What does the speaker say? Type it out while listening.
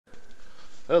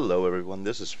Hello everyone,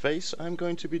 this is Face. I'm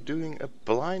going to be doing a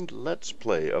blind Let's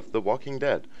Play of The Walking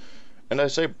Dead. And I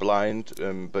say blind,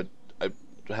 but I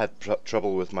had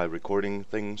trouble with my recording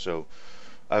thing, so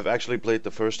I've actually played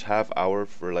the first half hour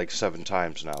for like 7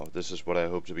 times now. This is what I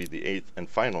hope to be the 8th and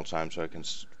final time, so I can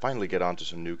finally get onto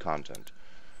some new content.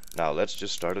 Now let's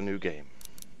just start a new game.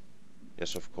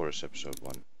 Yes, of course, episode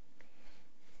 1.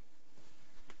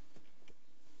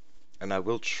 And I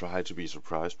will try to be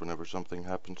surprised whenever something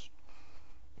happens.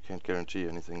 Can't guarantee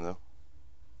anything though.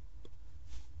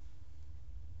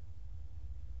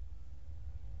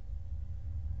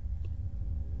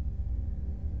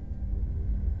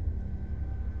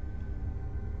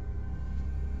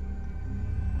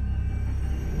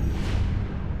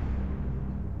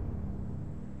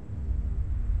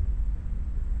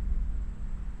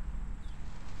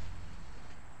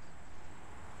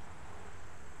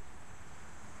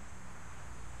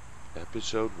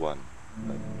 Episode 1,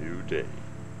 A New Day.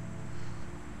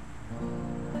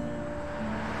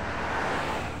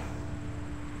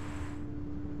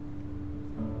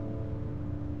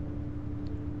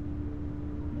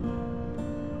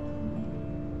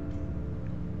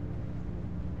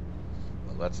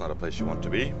 Well, that's not a place you want to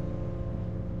be.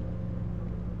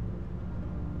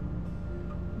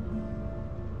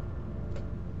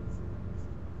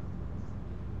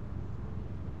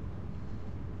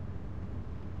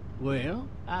 Well,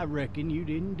 I reckon you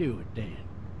didn't do it then.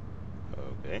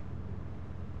 Okay.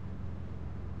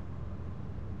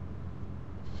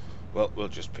 Well, we'll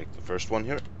just pick the first one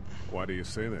here. Why do you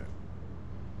say that?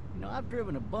 You know, I've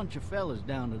driven a bunch of fellas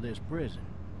down to this prison.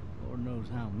 Lord knows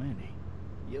how many.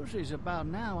 Usually it's about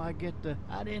now I get the,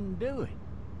 I didn't do it.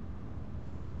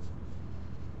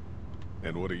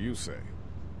 And what do you say?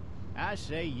 I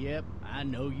say, yep, I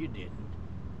know you didn't.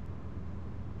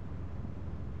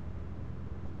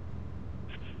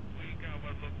 We got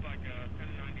what looks like a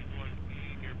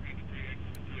 1091E near Peachtree,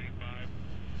 exit 285.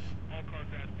 All cars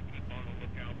asked to keep on the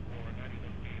lookout for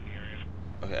 91B in the area.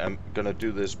 Okay, I'm gonna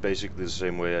do this basically the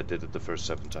same way I did it the first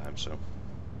 7 times, so.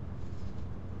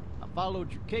 I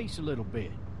followed your case a little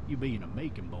bit, you being a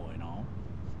Macon boy and all.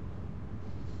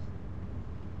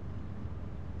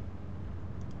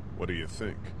 What do you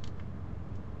think?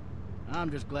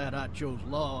 I'm just glad I chose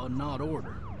law and not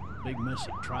order. Big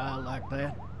messy trial like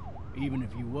that, even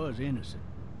if you was innocent.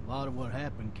 A lot of what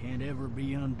happened can't ever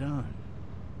be undone.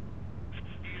 Be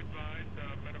advised,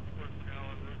 medical personnel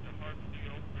en route to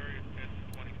Hartsfield, various 10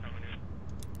 to 20 coming in.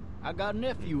 I got a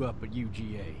nephew up at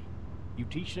UGA. You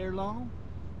teach there long?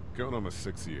 Going on my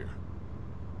 6th year.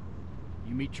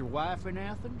 You meet your wife in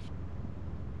Athens?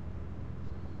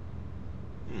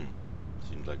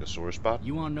 Seems like a sore spot.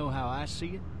 You wanna know how I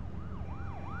see it?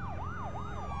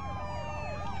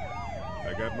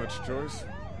 I got much choice?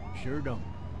 Sure don't.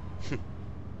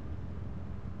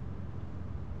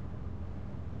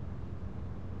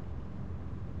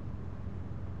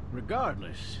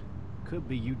 Regardless, could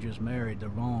be you just married the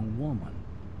wrong woman.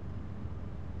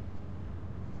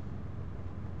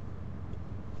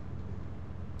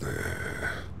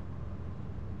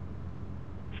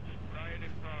 Riot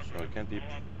in progress. So I can't be All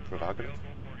officers are provocative.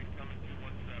 available for incoming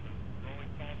 217.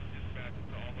 Rolling calls and dispatches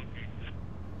to all locations.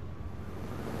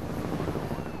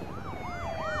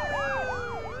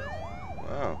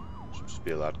 Wow, seems to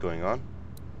be a lot going on.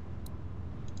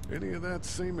 Any of that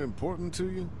seem important to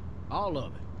you? All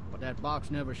of it, but that box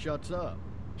never shuts up.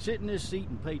 Sit in this seat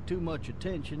and pay too much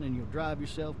attention and you'll drive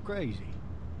yourself crazy.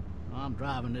 I'm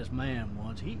driving this man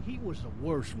once. He was the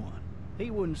worst one. He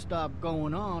wouldn't stop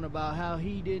going on about how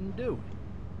he didn't do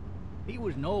it. He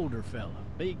was an older fella,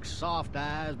 big soft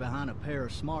eyes behind a pair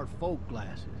of smart folk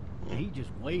glasses. And he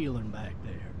just wailing back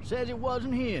there. Says it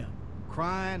wasn't him.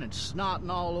 Crying and snotting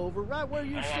all over right where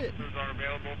you're All sitting. officers are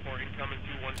available for incoming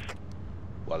 217.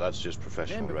 Well, that's just Then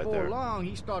professional right before there. long,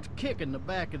 he starts kicking the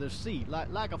back of the seat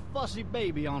like a fussy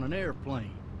baby on an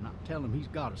airplane. And I tell him he's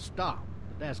got to stop.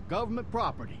 But that's government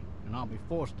property, and I'll be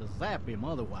forced to zap him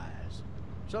otherwise.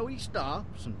 So he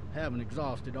stops, and having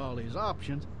exhausted all his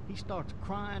options, he starts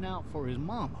crying out for his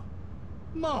mama.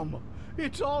 Mama,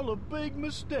 it's all a big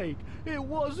mistake. It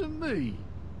wasn't me.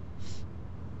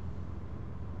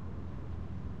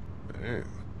 Man,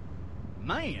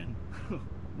 Man?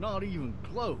 Not even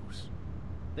close.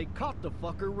 They caught the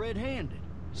fucker red-handed,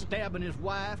 stabbing his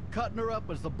wife, cutting her up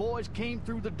as the boys came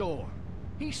through the door.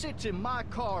 He sits in my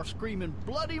car screaming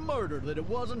bloody murder that it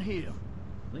wasn't him.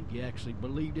 I think he actually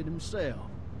believed it himself.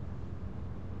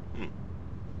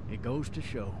 It goes to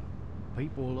show,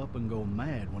 people will up and go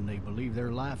mad when they believe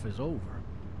their life is over.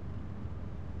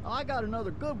 I got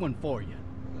another good one for you.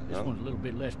 This Yeah. one's a little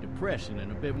bit less depressing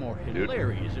and a bit more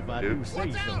hilarious if I do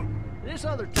say so. This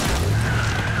other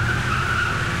time...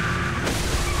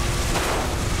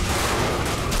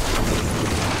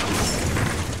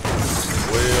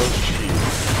 Well, shit.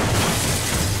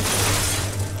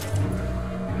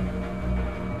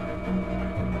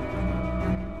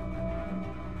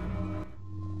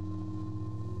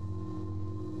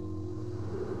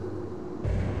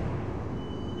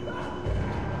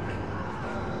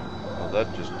 Well,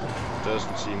 that just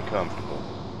doesn't seem comfortable.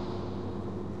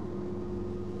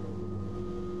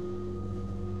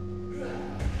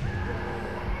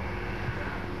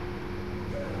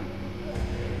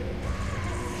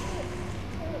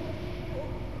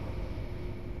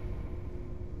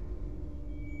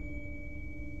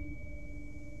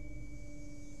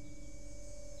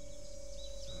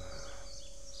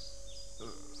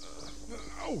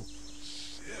 Oh,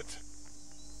 shit.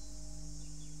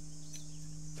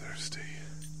 Thirsty.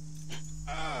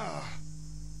 Ah,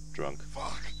 Drunk.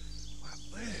 fuck.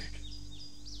 My leg.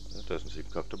 That doesn't seem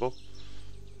comfortable.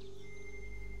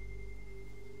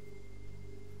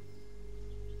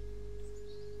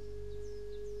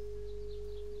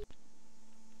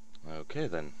 Okay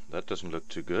then, that doesn't look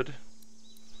too good.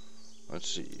 Let's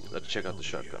see, let's check out the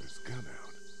shotgun. His gun out.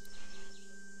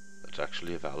 That's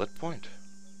actually a valid point.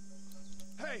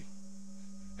 Hey!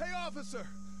 Hey, officer!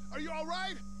 Are you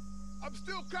alright? I'm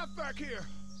still cuffed back here.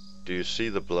 Do you see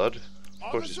the blood?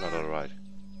 Of course he's not Officer? alright.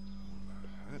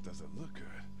 That doesn't look good.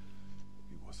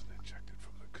 He wasn't injected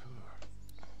from the car.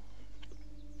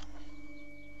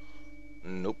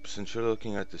 Nope, since you're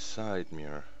looking at the side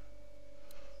mirror.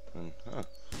 And,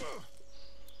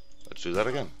 let's do that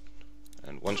again.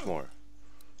 And once more.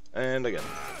 And again.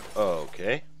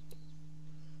 Okay.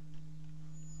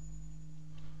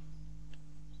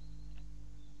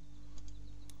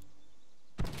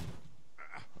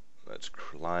 Let's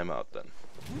climb out then.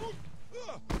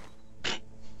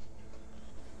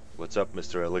 What's up,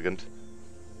 Mr. Elegant?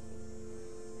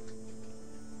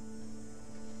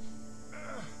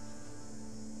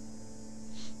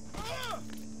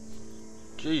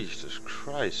 Jesus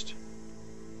Christ.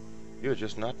 You're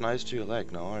just not nice to your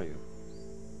leg now, are you?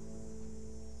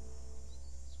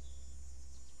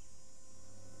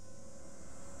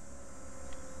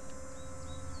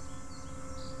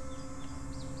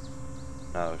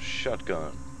 Now,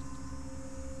 shotgun.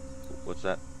 What's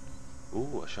that?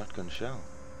 Ooh, a shotgun shell.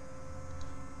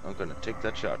 I'm gonna take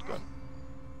that shotgun.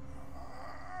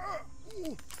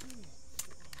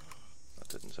 That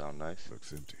didn't sound nice.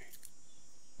 Looks empty.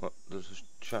 What? There's a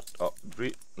shot. Oh,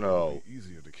 no. It'll be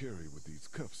easier to carry with these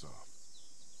cuffs off.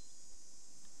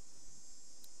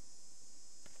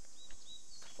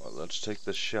 Well, let's take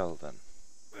the shell then.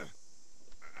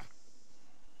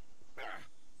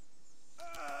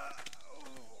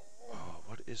 Oh,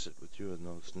 what is it with you and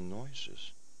those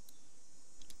noises?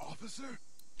 Officer?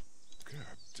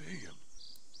 God damn.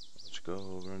 Let's go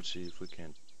over and see if we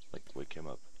can, like, wake him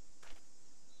up.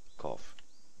 Cough.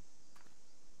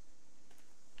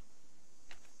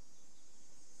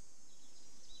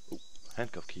 Ooh,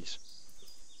 handcuff keys.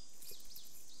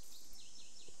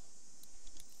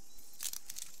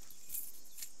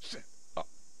 Shit. Oh,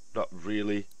 not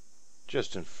really.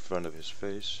 Just in front of his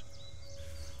face.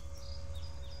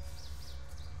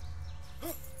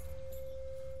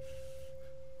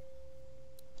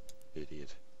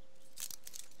 Idiot.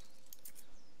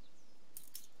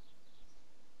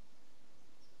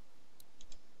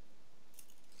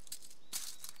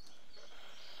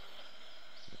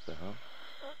 What the hell?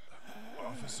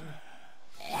 Officer?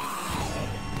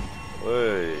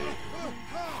 Hey.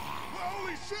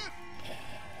 Holy shit!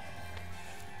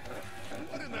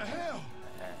 What in the hell?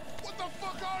 What the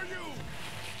fuck are you?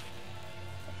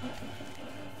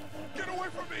 Get away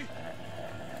from me!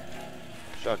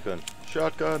 Shotgun.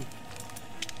 Shotgun.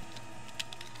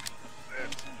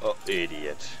 Oh,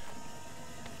 idiot.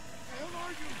 Where the hell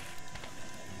are you?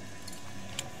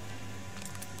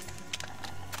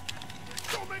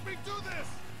 Don't make me do this!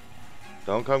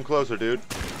 Don't come closer, dude.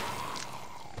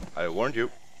 I warned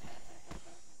you.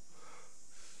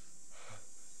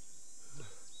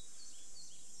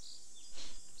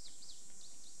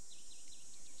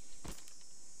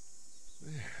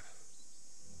 Man.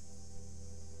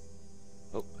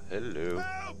 Oh, hello.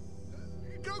 Help!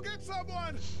 Go get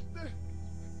someone!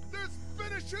 There's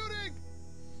been a shooting!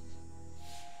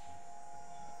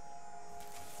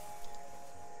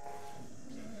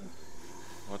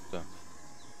 What the?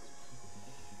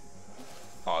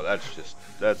 Oh,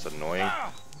 that's annoying.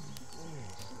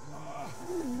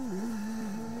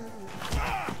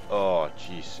 Oh,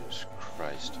 Jesus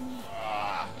Christ.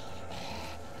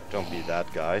 Don't be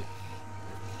that guy.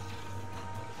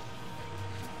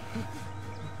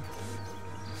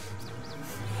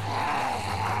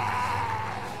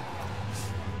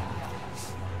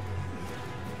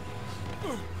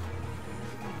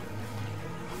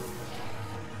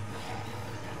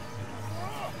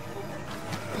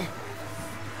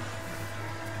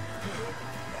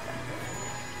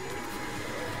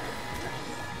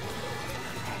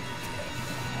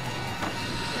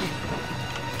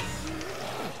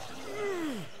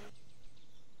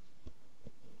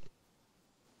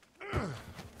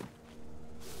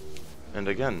 And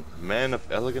again, man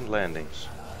of elegant landings.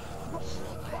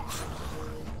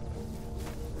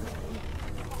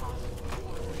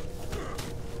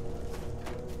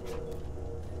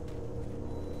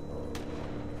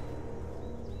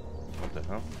 What the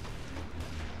hell?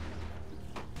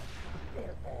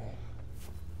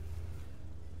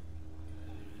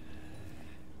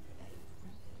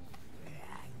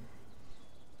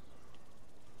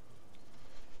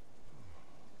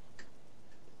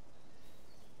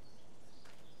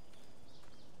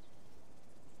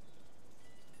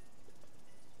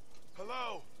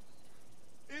 Hello?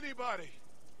 Anybody?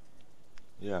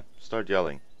 Yeah, start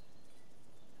yelling.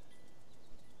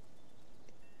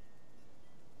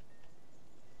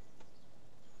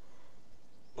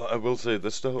 Well, I will say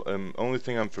this though, only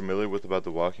thing I'm familiar with about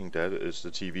The Walking Dead is the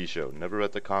TV show. Never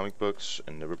read the comic books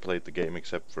and never played the game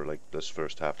except for like this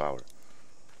first half hour.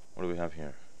 What do we have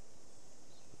here?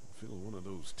 I'd fill one of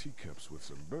those teacups with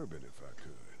some bourbon if I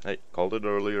could. Hey, called it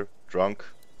earlier. Drunk.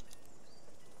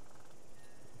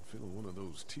 I'd fill one of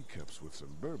those teacups with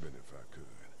some bourbon if I could.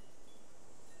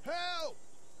 Help!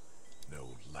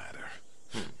 No ladder.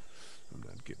 I'm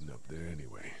not getting up there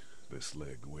anyway. This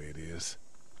leg the way it is.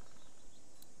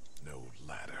 No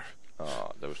ladder.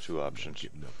 Ah, there was two options. I'm not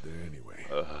getting up there anyway.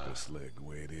 This leg the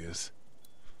way it is.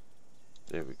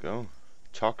 There we go.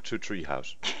 Talk to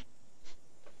Treehouse.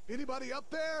 Anybody up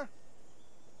there?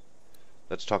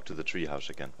 Let's talk to the treehouse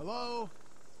again. Hello?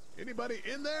 Anybody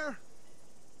in there?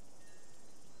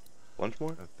 Once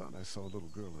more? I thought I saw a little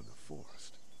girl in the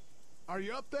forest. Are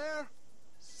you up there?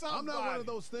 I'm not one of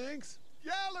those things.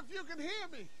 Yell if you can hear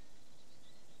me.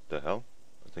 The hell?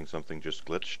 I think something just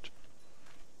glitched.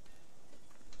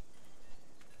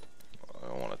 I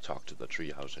don't want to talk to the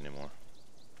treehouse anymore.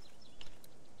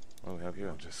 What do we have here?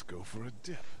 I'll just go for a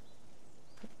dip.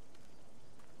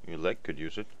 Your leg could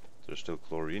use it. There's still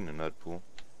chlorine in that pool.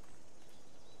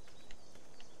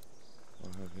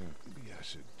 What do we have here? Maybe I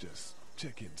should just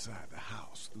check inside the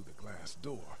house through the glass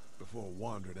door before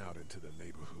wandering out into the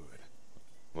neighborhood.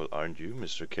 Well, aren't you,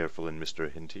 Mr. Careful and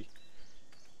Mr. Hinty?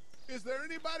 Is there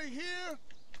anybody here?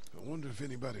 I wonder if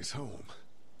anybody's home.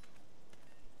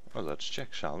 Well, let's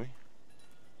check, shall we?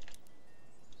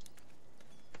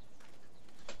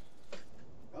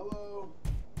 Hello?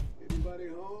 Anybody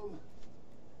home?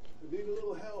 I need a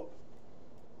little help.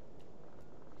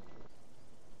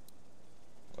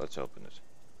 Let's open it.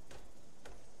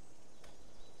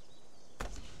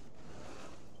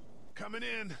 Coming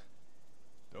in.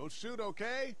 Don't shoot,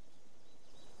 okay?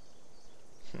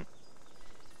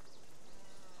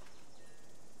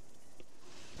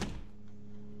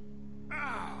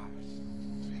 Ah!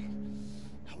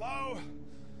 Hello?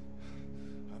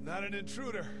 I'm not an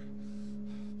intruder.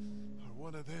 Or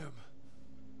one of them.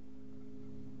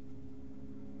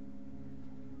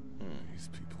 These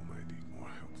people might need more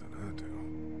help than I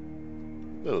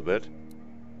do. A little bit.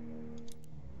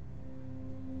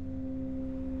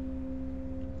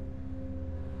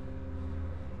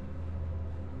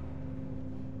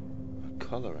 A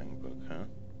coloring book, huh?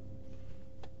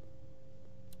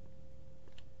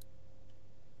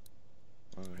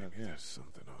 What do we have Maybe here? there's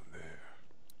something on there.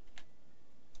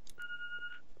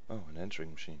 Oh, an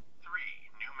answering machine. 3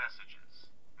 new messages.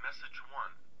 Message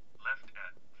 1, left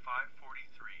at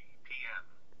 5:43 p.m.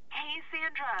 Hey,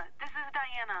 Sandra. This is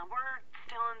Diana. We're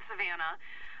still in Savannah.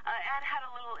 Ed had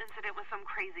a little incident with some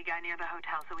crazy guy near the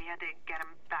hotel, so we had to get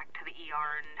him back to the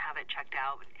ER and have it checked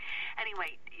out.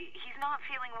 Anyway, he's not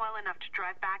feeling well enough to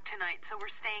drive back tonight, so we're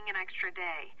staying an extra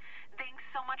day. Thanks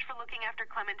so much for looking after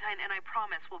Clementine, and I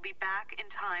promise we'll be back in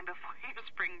time before your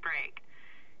spring break.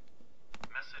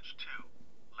 Message 2,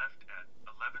 left at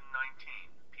 11:19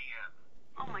 p.m.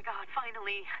 Oh my God,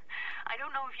 finally. I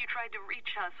don't know if you tried to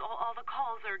reach us. All the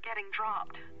calls are getting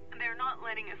dropped. They're not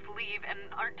letting us leave and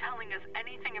aren't telling us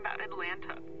anything about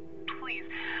Atlanta. Please,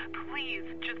 please,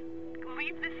 just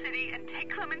leave the city and take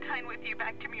Clementine with you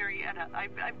back to Murrieta.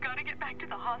 I've got to get back to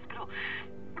the hospital.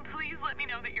 Please let me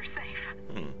know that you're safe.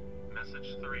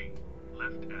 Message 3,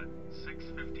 left at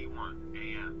 6:51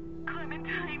 a.m.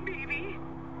 Clementine, baby.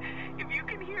 If you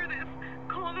can hear this,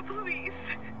 call the police.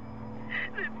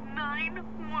 That's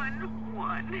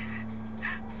 911.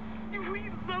 We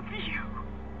love you.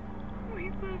 We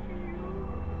love you.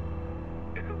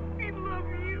 We love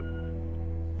you.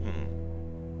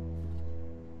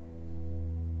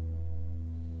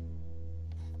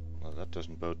 Well, that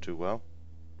doesn't bode too well.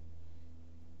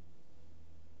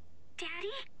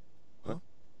 Daddy?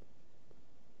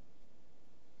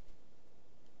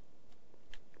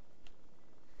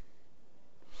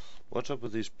 What's up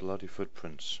with these bloody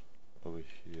footprints over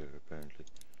here, apparently?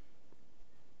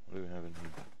 What do we have in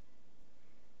here?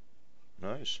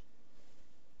 Nice.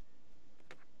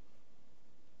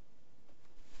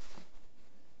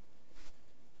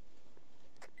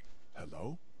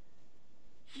 Hello?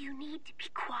 You need to be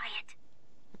quiet.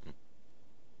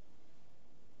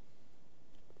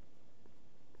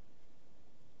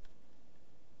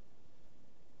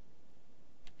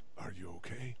 Are you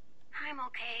okay? I'm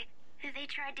okay. They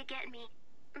tried to get me,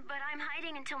 but I'm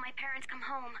hiding until my parents come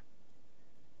home.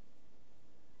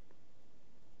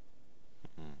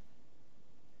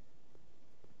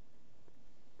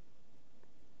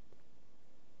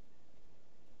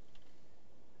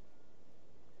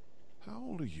 How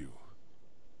old are you?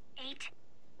 8?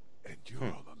 And you're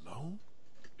all alone?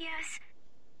 Yes.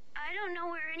 I don't know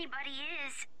where anybody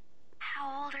is.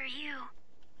 How old are you?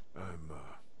 I'm,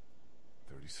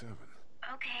 37.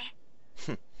 Okay.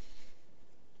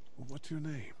 What's your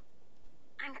name?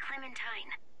 I'm Clementine.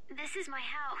 This is my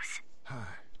house. Hi,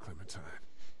 Clementine.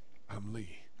 I'm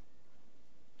Lee.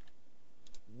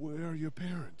 Where are your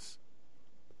parents?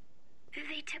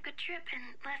 They took a trip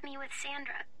and left me with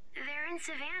Sandra. They're in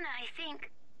Savannah, I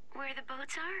think. Where the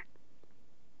boats are?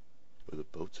 Where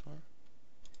the boats are?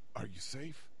 Are you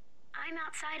safe? I'm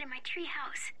outside in my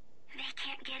treehouse. They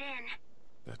can't get in.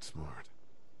 That's smart.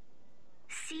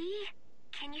 See?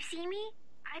 Can you see me?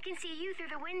 I can see you through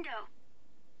the window.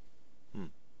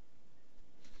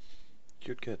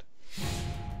 Cute kid.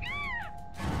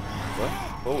 What?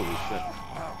 Holy shit.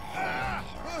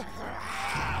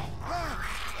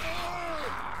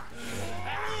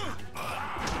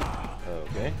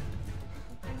 Okay.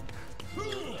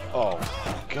 Oh,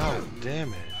 god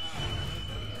damn it.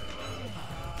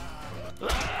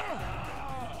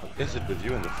 What is it with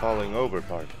you in the falling over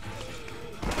part?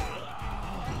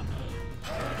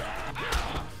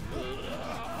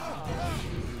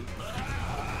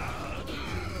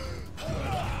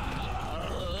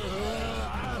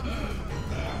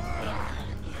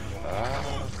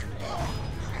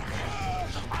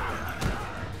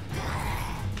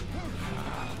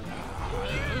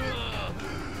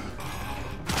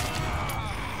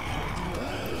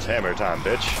 It's hammer time,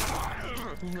 bitch.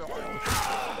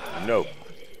 No.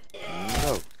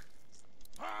 No.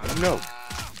 No.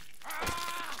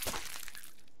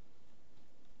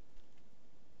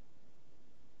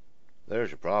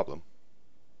 There's your problem.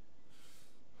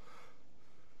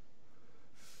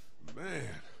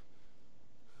 Man.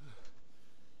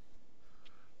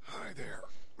 Hi there.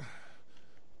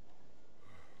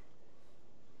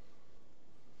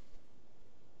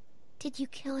 Did you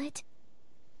kill it?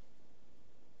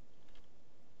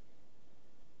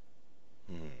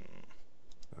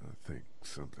 I think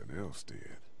something else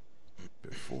did.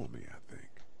 Before me, I think.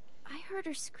 I heard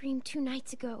her scream 2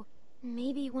 nights ago.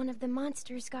 Maybe one of the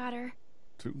monsters got her.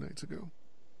 2 nights ago?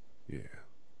 Yeah,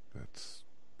 that's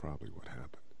probably what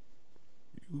happened.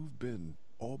 You've been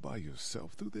all by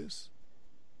yourself through this?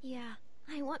 Yeah,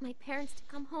 I want my parents to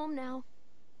come home now.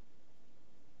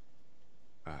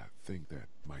 I think that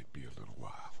might be a little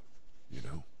while, you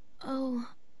know? Oh.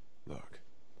 Look,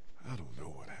 I don't know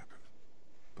what happened,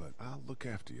 but I'll look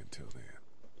after you until then.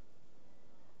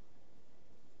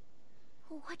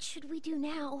 What should we do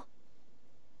now?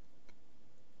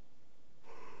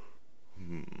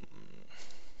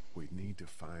 We need to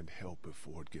find help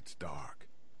before it gets dark.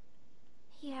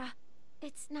 Yeah,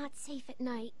 it's not safe at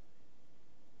night.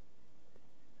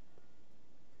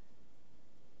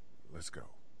 Let's go.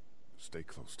 Stay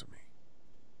close to me.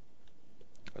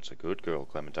 That's a good girl,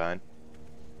 Clementine.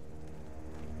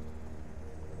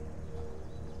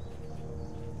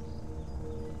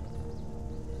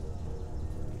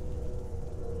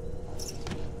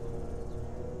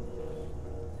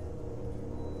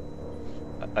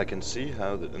 I can see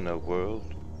how that in a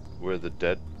world where the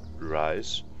dead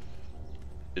rise,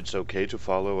 it's okay to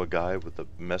follow a guy with a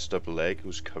messed up leg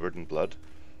who's covered in blood.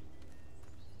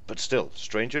 But still,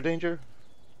 stranger danger?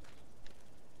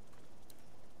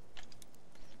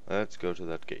 Let's go to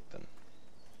that gate then.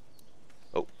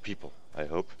 Oh, people, I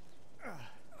hope. Oh,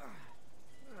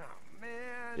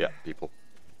 man. Yeah, people.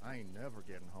 I ain't never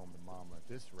getting home to Mama at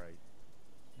this rate.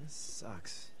 This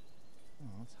sucks.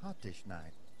 Oh, it's hot dish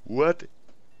night. What?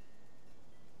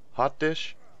 Hot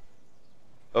dish?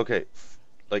 Okay,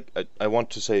 like, I want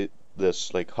to say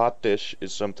this, like, hot dish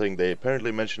is something they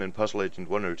apparently mention in Puzzle Agent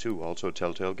 1 or 2, also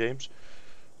Telltale games.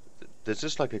 There's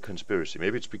just like a conspiracy.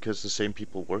 Maybe it's because the same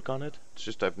people work on it. It's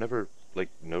just I've never, like,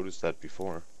 noticed that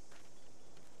before.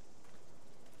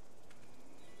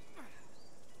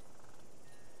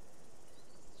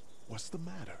 What's the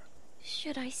matter?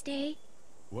 Should I stay?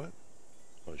 What?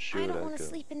 Or I should don't I want to go?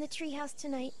 sleep in the treehouse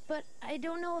tonight, but I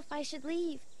don't know if I should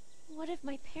leave. What if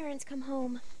my parents come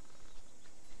home?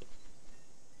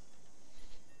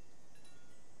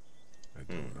 I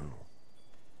don't know.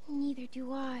 Neither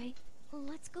do I.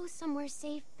 Let's go somewhere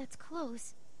safe that's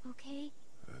close, okay?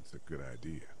 That's a good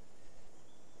idea.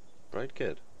 Right,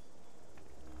 kid?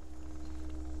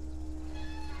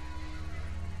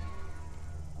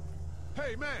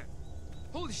 Hey, man!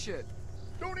 Holy shit!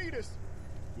 Don't eat us!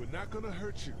 We're not gonna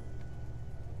hurt you.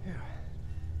 Yeah.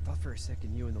 Thought for a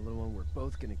second you and the little one were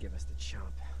both gonna give us the chomp.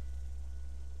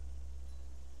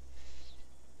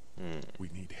 We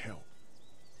need help.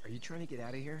 Are you trying to get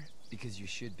out of here? Because you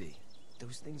should be.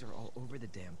 Those things are all over the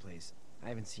damn place. I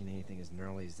haven't seen anything as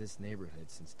gnarly as this neighborhood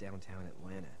since downtown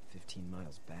Atlanta, 15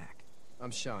 miles back.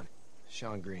 I'm Sean.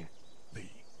 Sean Green.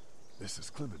 Lee, this is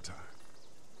Clementine.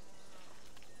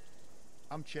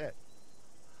 I'm Chet.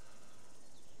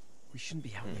 We shouldn't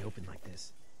be out in the open like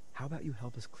this. How about you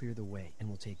help us clear the way, and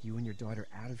we'll take you and your daughter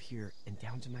out of here and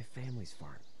down to my family's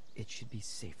farm. It should be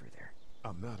safer there.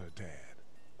 I'm not her dad.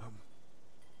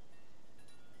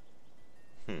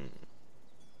 Think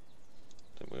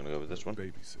we're gonna go with this one.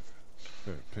 Babysitter.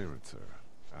 Her parents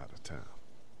are out of town.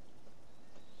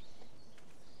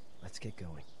 Let's get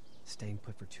going. Staying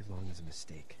put for too long is a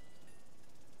mistake.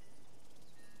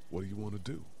 What do you want to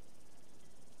do?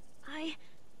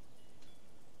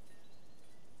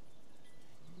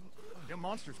 The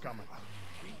monster's coming.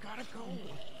 We gotta go.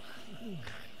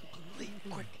 Lee,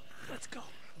 quick, let's go.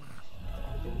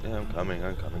 Yeah, I'm coming.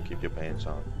 Keep your pants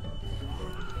on.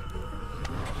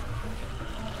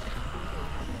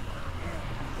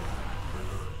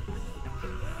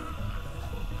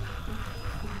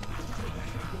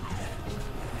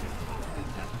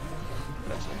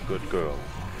 That's a good girl.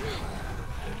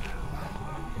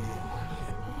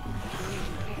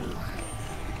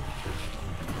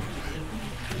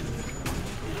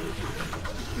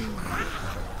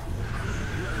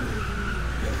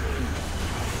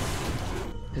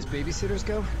 As babysitters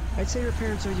go, I'd say your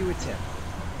parents owe you a tip.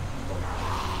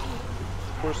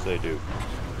 Of course they do.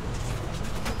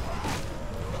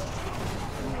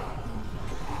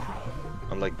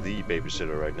 I'm like the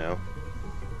babysitter right now.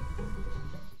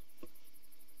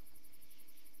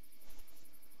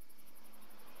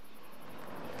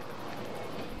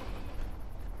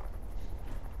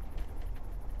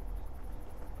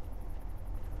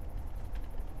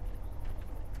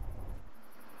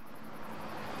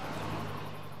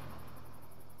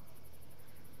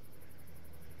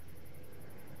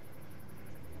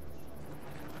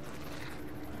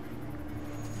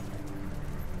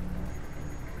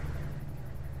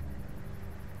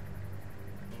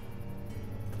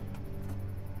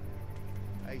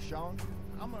 Hey, Sean,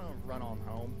 I'm gonna run on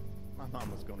home. My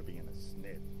mama's gonna be in a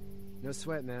snit. No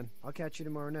sweat, man. I'll catch you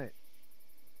tomorrow night.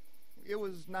 It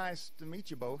was nice to meet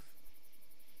you both.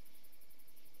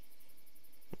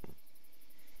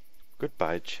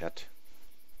 Goodbye, Chet.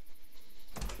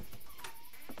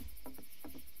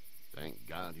 Thank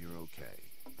God you're okay.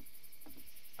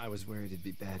 I was worried it'd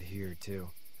be bad here, too.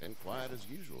 Been quiet as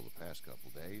usual the past couple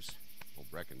days. Old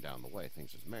Brecken down the way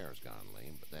thinks his mare's gone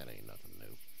lame, but that ain't nothing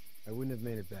new. I wouldn't have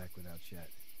made it back without Chet.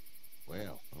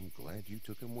 Well, I'm glad you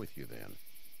took him with you then.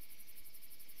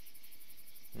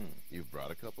 You've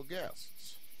brought a couple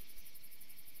guests.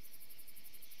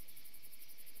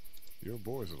 Your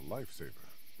boy's a lifesaver.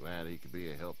 Glad he could be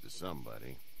a help to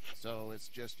somebody. So it's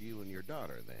just you and your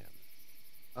daughter then?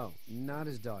 Oh, not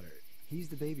his daughter. He's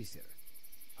the babysitter.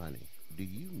 Honey, do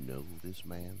you know this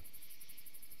man?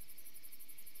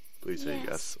 Please say Yes.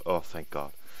 yes. Oh, thank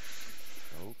God.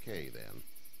 Okay then.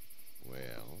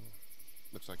 Well,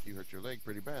 looks like you hurt your leg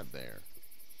pretty bad there.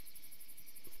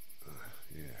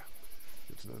 Yeah,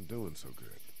 it's not doing so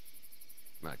good.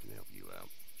 I can help you out.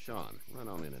 Sean, run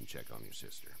on in and check on your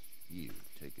sister. You,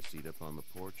 take a seat up on the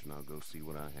porch and I'll go see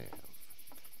what I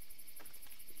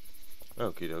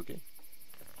have. Okie dokie.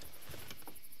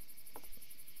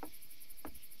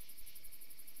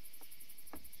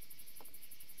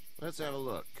 Let's have a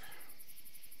look.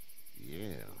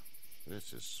 Yeah,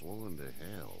 this is swollen to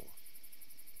hell.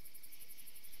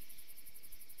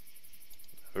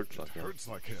 Hurts like hell. Hurts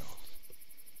like hell.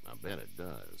 I bet it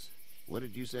does. What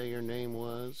did you say your name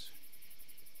was?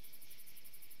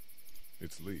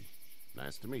 It's Lee.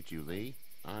 Nice to meet you, Lee.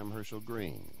 I'm Herschel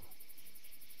Green.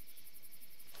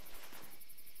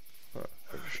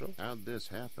 Herschel? How'd this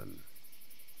happen?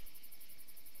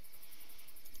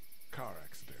 Car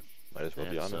accident. Might as well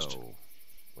be That's honest. so.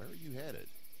 Where were you headed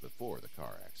before the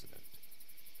car accident?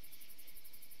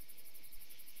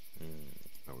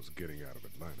 I was getting out of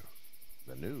Atlanta.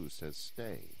 The news says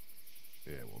stay.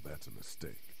 Yeah, well, that's a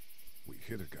mistake. We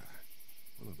hit a guy.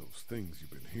 One of those things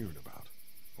you've been hearing about.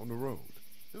 On the road.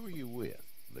 Who were you with?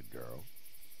 The girl?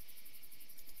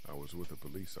 I was with a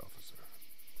police officer.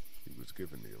 He was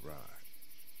giving me a ride.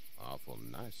 Awful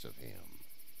nice of him.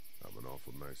 I'm an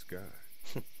awful nice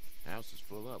guy. House is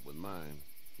full up with mine.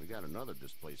 We got another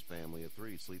displaced family of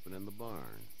 3 sleeping in the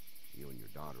barn. You and your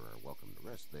daughter are welcome to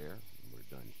rest there, and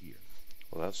we're done here.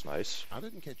 Well, that's nice. I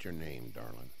didn't catch your name,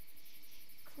 darling.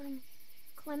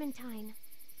 Clementine.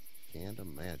 Can't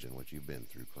imagine what you've been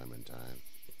through, Clementine.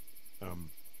 I'm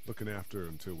looking after her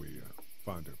until we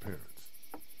find her parents.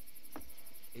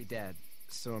 Hey, Dad.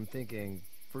 So I'm thinking,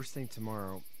 first thing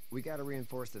tomorrow, we gotta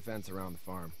reinforce the fence around the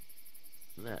farm.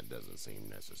 That doesn't seem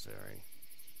necessary.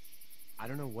 I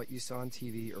don't know what you saw on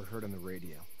TV or heard on the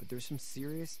radio, but there's some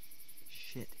serious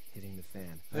shit hitting the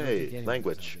fan. I don't think Hey, anyone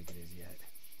language. knows how big it is yet.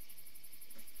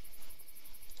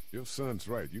 Your son's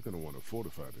right. You're gonna want to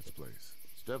fortify this place.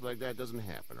 Stuff like that doesn't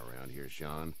happen around here,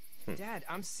 Sean. Dad,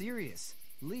 I'm serious.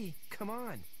 Lee, come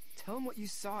on. Tell him what you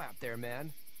saw out there,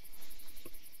 man.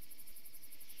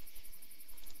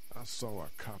 I saw a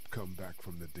cop come back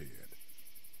from the dead.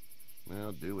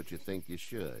 Well, do what you think you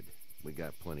should. We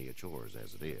got plenty of chores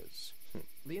as it is.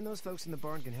 Lee and those folks in the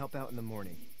barn can help out in the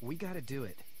morning. We gotta do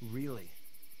it. Really.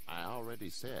 I already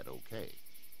said okay.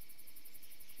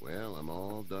 Well, I'm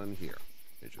all done here.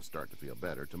 It should start to feel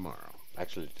better tomorrow.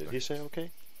 Actually, did he say okay?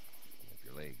 If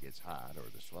your leg gets hot or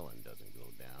the swelling doesn't go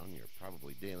down, you're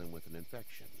probably dealing with an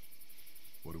infection.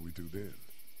 What do we do then?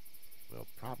 We'll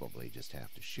probably just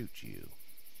have to shoot you.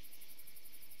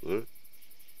 What?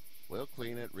 We'll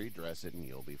clean it, redress it, and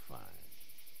you'll be fine.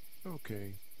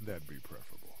 Okay, that'd be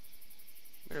preferable.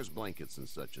 There's blankets and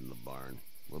such in the barn.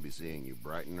 We'll be seeing you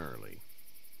bright and early.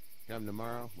 Come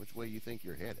tomorrow, which way you think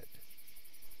you're headed?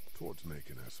 Towards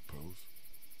Macon, I suppose.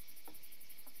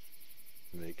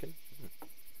 Macon?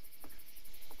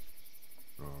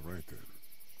 All right, then.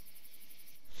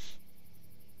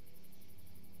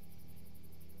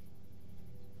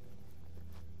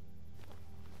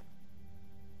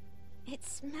 It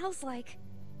smells like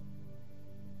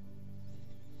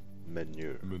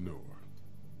Manure. Manure.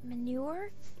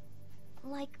 manure?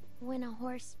 Like when a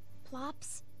horse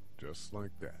plops? Just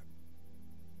like that.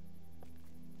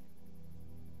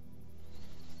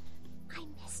 I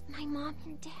missed my mom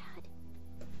and dad.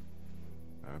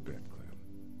 I bet, Clem.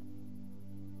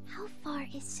 How far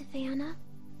is Savannah?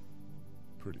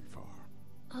 Pretty far.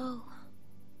 Oh,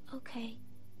 okay.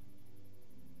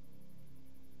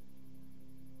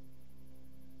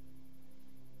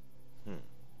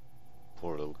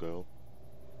 Poor little girl.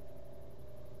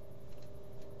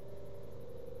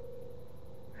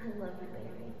 I love you,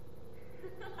 baby.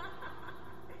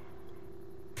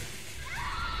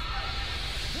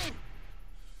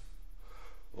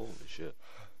 Holy shit.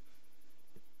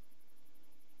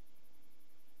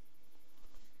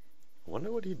 I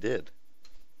wonder what he did.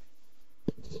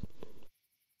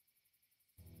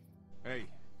 Hey,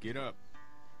 get up.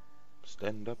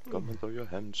 Stand up, come and throw your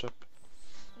hands up.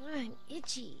 I'm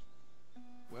itchy.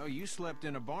 Well, you slept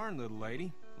in a barn, little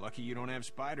lady. Lucky you don't have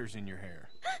spiders in your hair.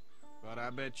 But I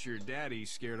bet your daddy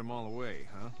scared them all away,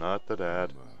 huh? Not the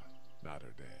dad. Not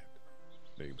her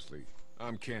dad. Name's Lee.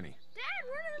 I'm Kenny. Dad,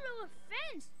 we're in the middle of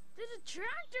a fence. There's a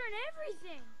tractor and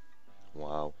everything.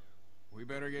 Wow. We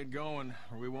better get going,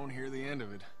 or we won't hear the end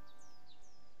of it.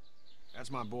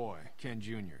 That's my boy, Ken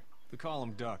Jr. They call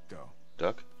him Duck, though.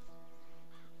 Duck?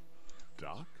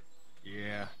 Doc?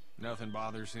 Yeah, nothing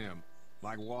bothers him.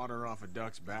 Like water off a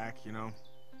duck's back, you know?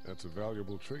 That's a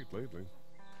valuable trait lately.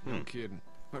 No kidding.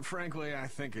 But frankly, I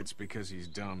think it's because he's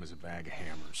dumb as a bag of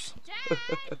hammers. Dad!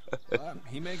 But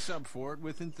he makes up for it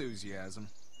with enthusiasm.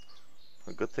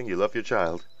 A good thing you love your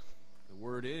child. The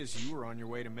word is you were on your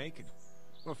way to Macon.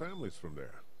 My family's from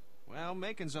there. Well,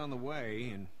 Macon's on the way,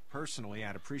 and personally,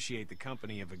 I'd appreciate the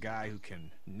company of a guy who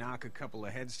can knock a couple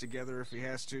of heads together if he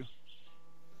has to.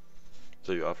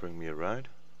 So you're offering me a ride?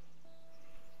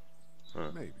 Huh.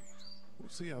 Maybe. We'll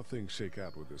see how things shake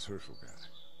out with this Herschel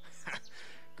guy.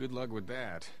 Good luck with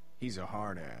that. He's a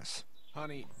hard ass.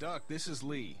 Honey, Duck, this is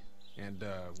Lee. And,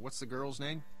 what's the girl's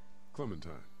name?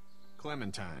 Clementine.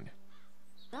 Clementine.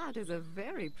 That is a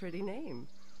very pretty name.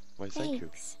 Why, thank you.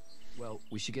 Well,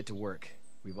 we should get to work.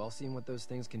 We've all seen what those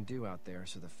things can do out there,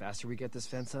 so the faster we get this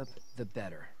fence up, the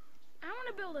better. I want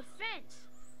to build a fence.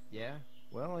 Yeah?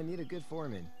 Well, I need a good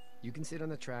foreman. You can sit on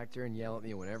the tractor and yell at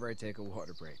me whenever I take a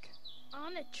water break.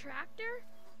 On the tractor?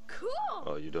 Cool!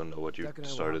 Oh, you don't know what you Duck and I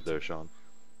started walked. there, Sean.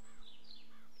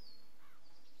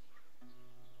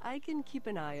 I can keep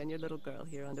an eye on your little girl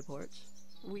here on the porch.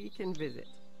 We can visit.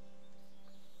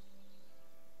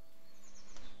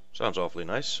 Sounds awfully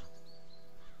nice.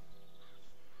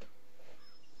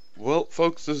 Well,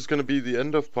 folks, this is going to be the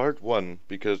end of part 1,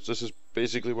 because this is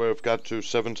basically where I've got to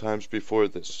 7 times before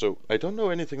this, so I don't know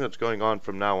anything that's going on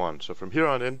from now on, so from here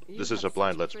on in, this is a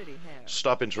blind let's...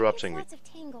 Stop interrupting me.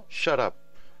 Shut up.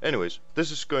 Anyways,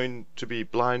 this is going to be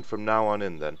blind from now on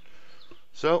in then.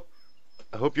 So,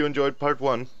 I hope you enjoyed part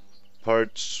 1.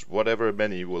 Parts, whatever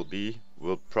many will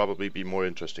probably be more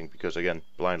interesting, because again,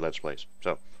 blind let's plays.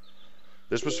 So,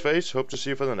 this was Face, hope to see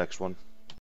you for the next one.